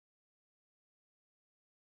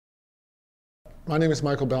My name is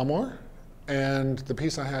Michael Belmore, and the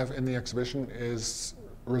piece I have in the exhibition is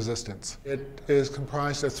Resistance. It is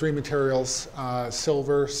comprised of three materials,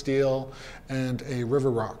 silver, steel, and a river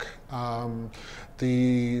rock.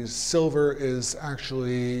 The silver is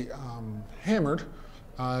actually hammered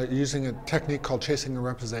using a technique called chasing a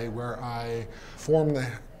repoussé, where I form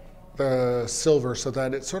the silver so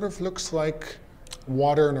that it sort of looks like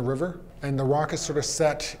water in a river, and the rock is sort of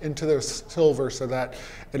set into the silver so that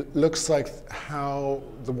it looks like how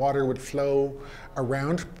the water would flow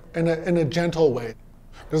around in a gentle way.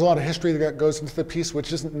 There's a lot of history that goes into the piece,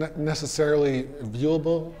 which isn't necessarily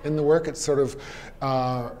viewable in the work. It's sort of,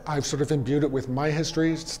 I've sort of imbued it with my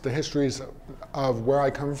histories, the histories of where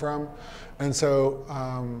I come from. And so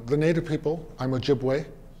the native people, I'm Ojibwe,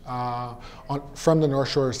 from the North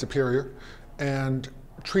Shore of Superior, and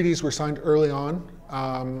treaties were signed early on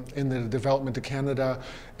in the development of Canada,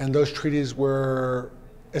 and those treaties were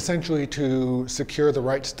essentially to secure the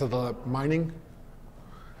rights to the mining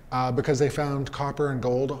because they found copper and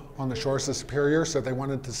gold on the shores of Superior, so they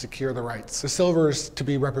wanted to secure the rights. The silver is to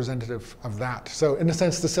be representative of that. So in a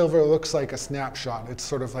sense, the silver looks like a snapshot. It's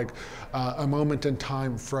sort of like a moment in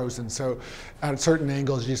time frozen. So at certain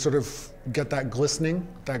angles, you sort of get that glistening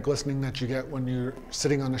that you get when you're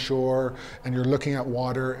sitting on the shore and you're looking at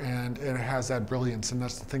water, and it has that brilliance. And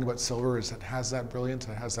that's the thing about silver, is it has that brilliance,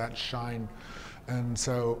 it has that shine. And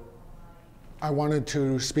so I wanted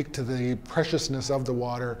to speak to the preciousness of the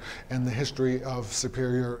water and the history of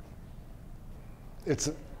Superior.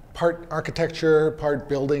 It's part architecture, part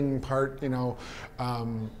building, part, even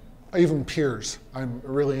piers. I'm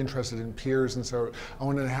really interested in piers, and so I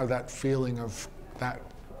wanted to have that feeling of that,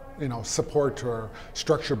 support or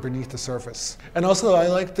structure beneath the surface. And also I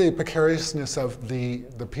like the precariousness of the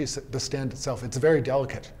piece, the stand itself. It's very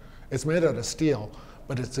delicate. It's made out of steel,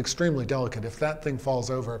 but it's extremely delicate. If that thing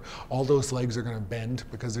falls over, all those legs are going to bend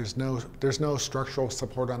because there's no structural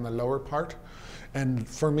support on the lower part. And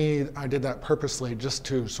for me, I did that purposely just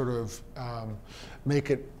to sort of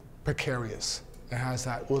make it precarious. It has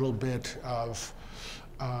that little bit of,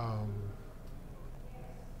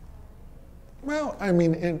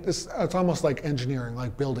 it's almost like engineering,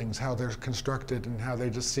 like buildings, how they're constructed and how they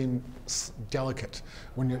just seem delicate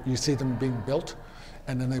when you see them being built.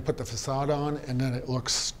 And then they put the facade on, and then it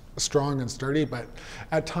looks strong and sturdy, but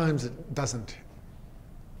at times it doesn't.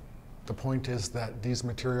 The point is that these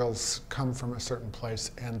materials come from a certain place,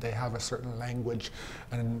 and they have a certain language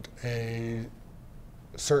and a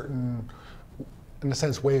certain, in a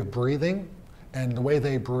sense, way of breathing. And the way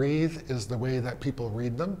they breathe is the way that people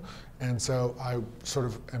read them. And so I sort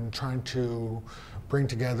of am trying to bring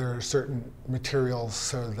together certain materials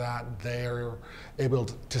so that they're able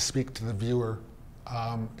to speak to the viewer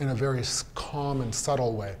in a very calm and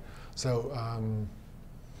subtle way. So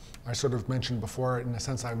I sort of mentioned before, in a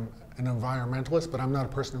sense, I'm an environmentalist, but I'm not a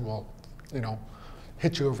person who will,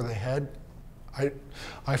 hit you over the head.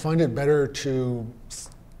 I find it better to,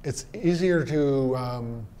 it's easier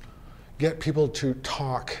to get people to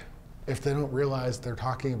talk if they don't realize they're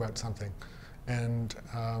talking about something. And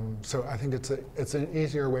so I think it's an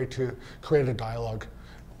easier way to create a dialogue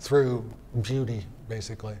through beauty,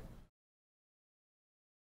 basically.